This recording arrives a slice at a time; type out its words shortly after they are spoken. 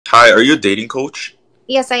Hi, are you a dating coach?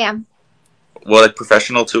 Yes, I am. Well, like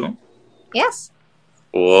professional too? Yes.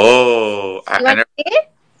 Whoa. You want to see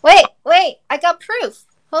it? Wait. I got proof.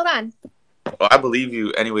 Hold on. Well, I believe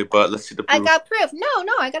you anyway, but let's see the I proof. got proof. No,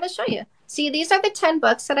 I got to show you. See, these are the 10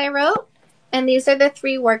 books that I wrote, and these are the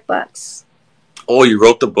 3 workbooks. Oh, you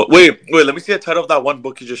wrote the book. Wait, let me see the title of that one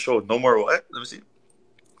book you just showed. No More What? Let me see.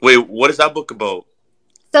 Wait, what is that book about?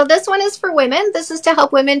 So this one is for women. This is to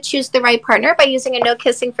help women choose the right partner by using a no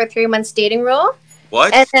kissing for 3 months dating rule.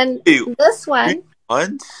 What? And then Wait, this 3 one,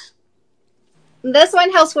 months?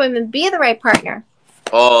 helps women be the right partner.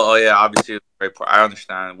 Oh, yeah, obviously the right part. I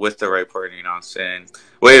understand. With the right partner, you know what I'm saying?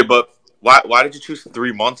 Wait, but why did you choose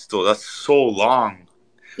 3 months though? That's so long.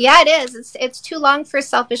 Yeah, it is. It's too long for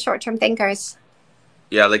selfish short-term thinkers.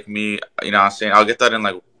 Yeah, like me, you know what I'm saying? I'll get that in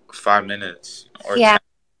like 5 minutes or Yeah. 10.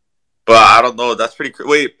 But I don't know. That's pretty.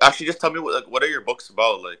 Wait, actually, just tell me what are your books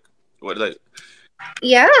about? Like, what like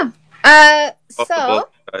Yeah. off the So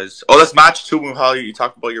book, guys? Oh, let's match too. How you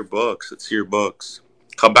talk about your books? Let's see your books.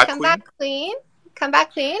 Come back, Come Queen. back clean. Come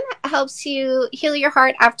back clean helps you heal your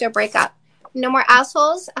heart after a breakup. No more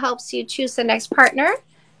assholes helps you choose the next partner.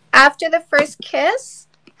 After the first kiss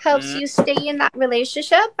helps Mm, you stay in that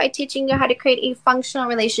relationship by teaching you how to create a functional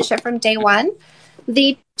relationship from day one.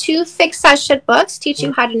 The 2 fixed session books teach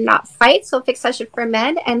you how to not fight. So fixed session for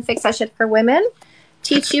men and fixed session for women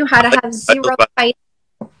teach you how to have zero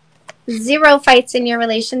fights in your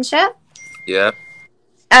relationship. yeah,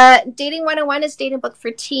 Dating 101 is dating book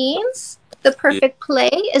for teens. The yeah. Perfect Play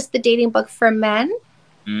is the dating book for men.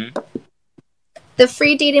 Mm, The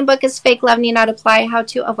free dating book is Fake Love Need Not Apply, How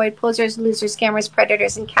to Avoid Posers, Losers, Scammers,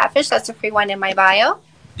 Predators, and Catfish. That's a free one in my bio.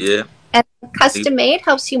 yeah. And Custom Made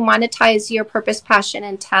helps you monetize your purpose, passion,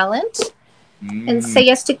 and talent. And Say Mm.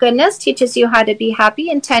 Yes to Goodness teaches you how to be happy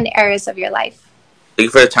in 10 areas of your life. Thank you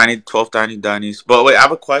for the 12 tiny Dinnies. But wait, I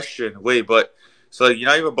have a question. Wait, but so like, you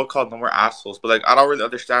know, you have a book called No More Assholes, but like I don't really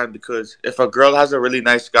understand because if a girl has a really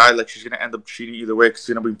nice guy, like she's gonna end up cheating either way because it's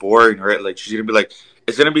gonna be boring, right? Like she's gonna be like,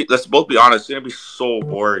 it's gonna be. Let's both be honest, it's gonna be so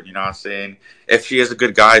bored. You know what I'm saying? If she has a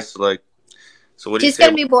good guy, so like, so what do you She's say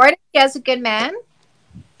going to about? be bored if she has a good man.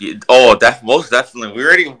 Oh, most definitely. We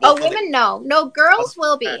already Oh, both know the. women, no. No, girls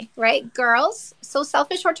will be, right? Girls, so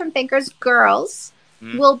selfish short term thinkers, girls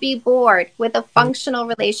Mm, will be bored with a functional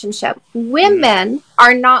relationship. mm, Women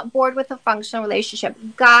are not bored with a functional relationship.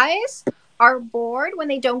 Guys are bored when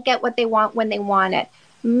they don't get what they want when they want it.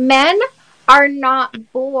 Men are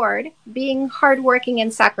not bored being hardworking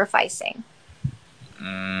and sacrificing.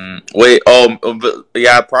 wait, but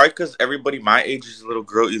yeah, probably because everybody my age is a little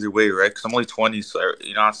girl either way, right? Because I'm only 20, so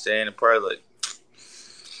you know what I'm saying. And probably like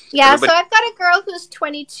Yeah, so everybody. I've got a girl who's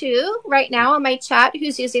 22 right now on my chat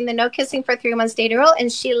who's using the no kissing for 3 months dating rule,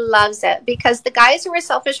 and she loves it because the guys who are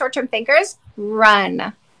selfish short term thinkers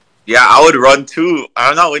run. Yeah, I would run too.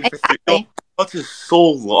 I'm not waiting for 3. Yo, Exactly. months is so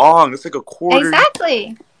long. It's like a quarter.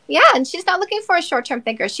 Exactly. Yeah, and she's not looking for a short term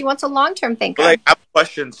thinker. She wants a long term But thinker. like, I have a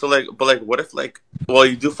question. So like, but like, what if like, well,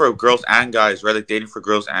 you do for girls and guys, right? Like dating for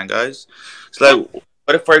girls and guys. So Yeah. like,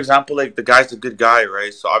 what if, for example, like the guy's a good guy,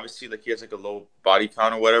 right? So obviously, like he has like a low body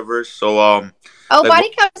count or whatever. So Oh, like, body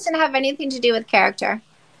count doesn't have anything to do with character.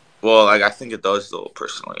 well, like I think it does though,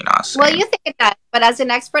 personally. You know what I'm Well, saying? you think it does, but as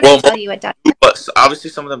an expert, I Well, tell you it does. but obviously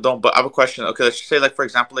some of them don't. But I have a question. Okay, let's just say like for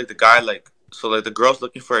example, like the guy, like so like the girl's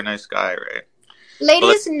looking for a nice guy, right? But like,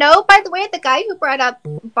 Ladies, no, by the way, the guy who brought up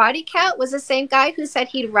body count was the same guy who said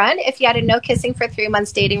he'd run if you had a no kissing for 3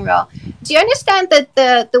 months dating rule. Do you understand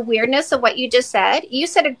the weirdness of what you just said? You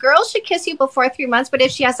said a girl should kiss you before 3 months, but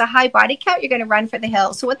if she has a high body count, you're going to run for the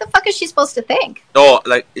hills. So what the fuck is she supposed to think? no,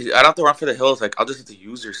 like I don't have to run for the hills. Like I'll just hit the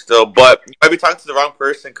user still. But you might be talking to the wrong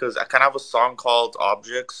person because I kind of have a song called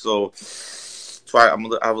Objects, so that's why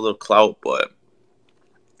I have a little clout. But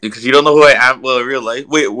because you don't know who I am, well, in real life.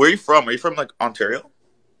 Wait, where are you from? Are you from like Ontario?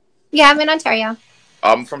 Yeah, I'm in Ontario.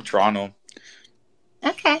 I'm from Toronto.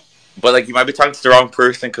 Okay. But like you might be talking to the wrong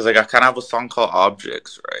person because like I kind of have a song called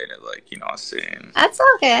Objects, right? And, like you know what I'm saying. That's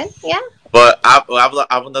all good. Yeah, But I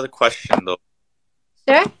have another question though.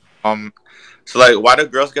 sure. Um, so like, why do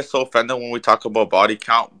girls get so offended when we talk about body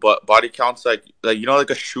count? But body counts like you know like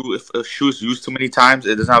a shoe. If a shoe is used too many times,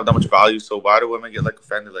 it doesn't have that much value. So why do women get like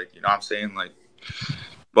offended? Like you know what I'm saying? Like,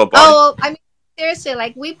 about body. Oh, I mean, seriously,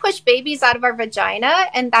 like we push babies out of our vagina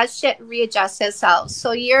and that shit readjusts itself.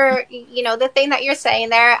 So the thing that you're saying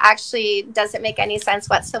there actually doesn't make any sense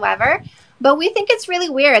whatsoever. But we think it's really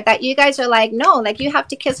weird that you guys are like, no, like you have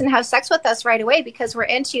to kiss and have sex with us right away because we're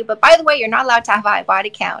into you. But by the way, you're not allowed to have a high body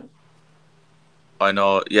count. I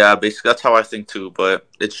know. Yeah, basically that's how I think too. But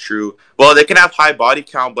it's true. Well, they can have high body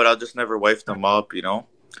count, but I'll just never wife them up. You know.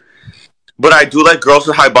 But I do like girls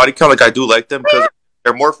with high body count. Like I do like them because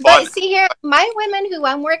they're more fun. But see here, my women who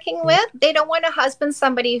I'm working with, they don't want to husband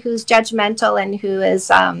somebody who's judgmental and who is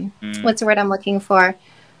what's the word I'm looking for?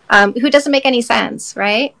 Who doesn't make any sense,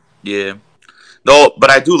 right? Yeah. No, but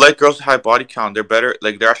I do like girls with high body count. They're better.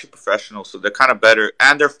 Like they're actually professional, so they're kind of better,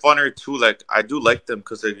 and they're funner too. Like I do like them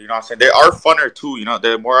because you know what I'm saying, they are funner too. You know,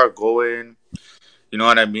 they're more outgoing. You know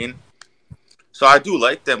what I mean? So I do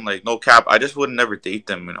like them. Like no cap, I just would never date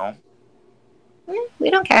them. You know, We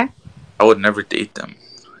don't care. I would never date them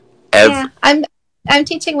ever. Yeah, I'm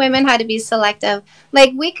teaching women how to be selective.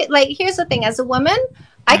 Like we could, like here's the thing: as a woman,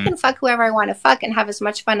 I can fuck whoever I want to fuck and have as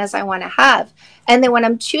much fun as I want to have. And then when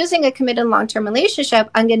I'm choosing a committed long-term relationship,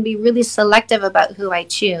 I'm going to be really selective about who I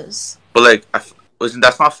choose. But like, listen,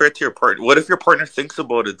 that's not fair to your partner. What if your partner thinks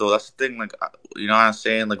about it though? That's the thing. Like, you know what I'm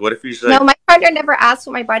saying? Like, what if he's like, no, my partner never asks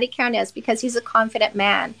what my body count is because he's a confident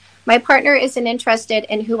man. My partner isn't interested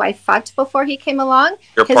in who I fucked before he came along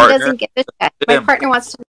because he doesn't give a shit. My partner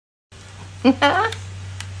wants to.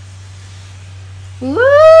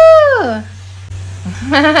 Woo!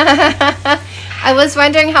 I was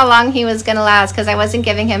wondering how long he was going to last because I wasn't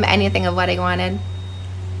giving him anything of what he wanted.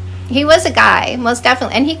 He was a guy, most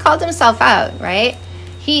definitely. And he called himself out, right?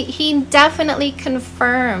 He definitely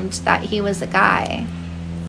confirmed that he was a guy.